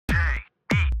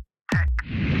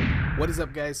What is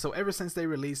up, guys? So ever since they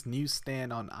released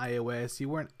Newsstand on iOS, you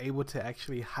weren't able to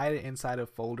actually hide it inside a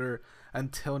folder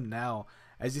until now.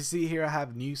 As you see here, I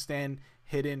have Newsstand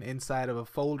hidden inside of a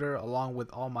folder along with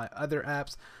all my other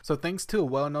apps. So thanks to a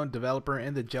well-known developer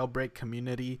in the Jailbreak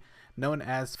community known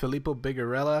as Filippo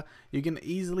Bigarella, you can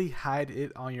easily hide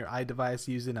it on your iDevice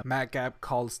using a Mac app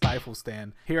called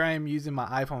SenseiPhone. Here I am using my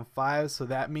iPhone 5, so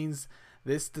that means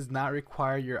this does not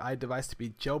require your iDevice to be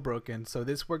jailbroken. So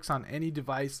this works on any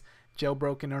device,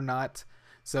 jailbroken or not.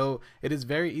 So it is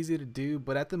very easy to do,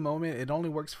 but at the moment it only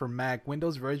works for Mac.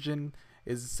 Windows version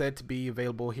is said to be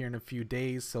available here in a few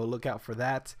days, so look out for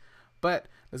that. But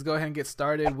let's go ahead and get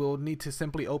started. We'll need to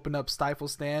simply open up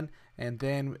SenseiPhone, and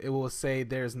then it will say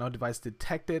there's no device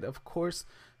detected, of course.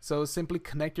 So simply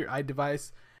connect your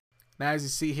iDevice. Now as you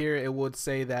see here, it would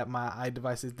say that my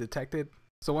iDevice is detected.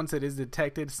 So once it is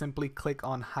detected, simply click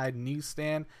on hide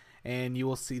Newsstand and you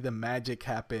will see the magic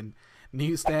happen.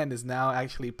 Newsstand is now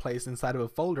actually placed inside of a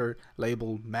folder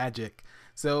labeled magic.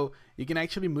 So you can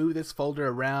actually move this folder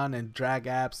around and drag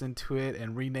apps into it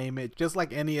and rename it just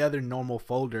like any other normal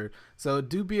folder. So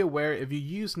do be aware, if you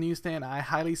use Newsstand, I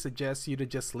highly suggest you to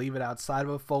just leave it outside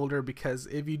of a folder, because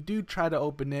if you do try to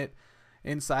open it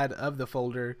inside of the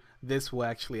folder, this will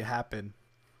actually happen.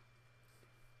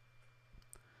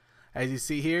 As you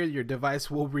see here, your device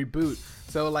will reboot.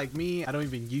 So like me, I don't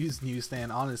even use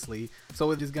Newsstand honestly, so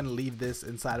we're just gonna leave this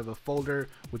inside of a folder,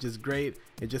 which is great.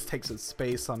 It just takes up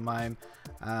space on mine.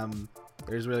 I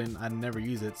never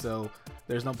use it, so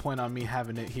there's no point on me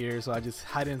having it here, so I just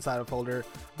hide it inside a folder.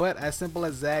 But as simple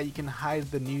as that, you can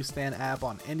hide the Newsstand app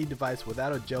on any device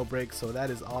without a jailbreak, so that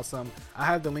is awesome. I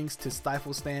have the links to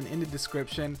SenseiPhone in the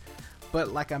description.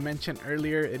 But like I mentioned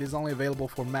earlier, it is only available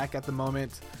for Mac at the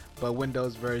moment, but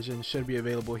Windows version should be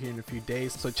available here in a few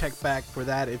days. So check back for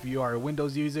that if you are a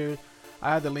Windows user.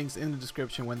 I have the links in the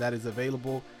description when that is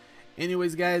available.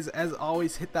 Anyways guys, as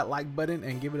always, hit that like button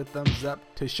and give it a thumbs up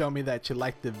to show me that you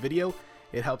liked the video.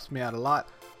 It helps me out a lot.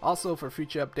 Also, for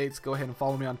future updates, go ahead and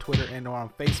follow me on Twitter and or on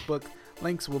Facebook.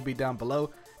 Links will be down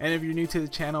below. And if you're new to the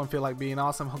channel and feel like being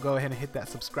awesome, go ahead and hit that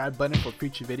subscribe button for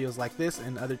future videos like this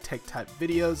and other tech type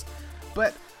videos.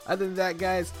 But other than that,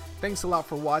 guys, thanks a lot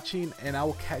for watching, and I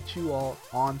will catch you all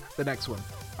on the next one.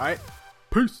 Alright,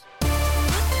 peace!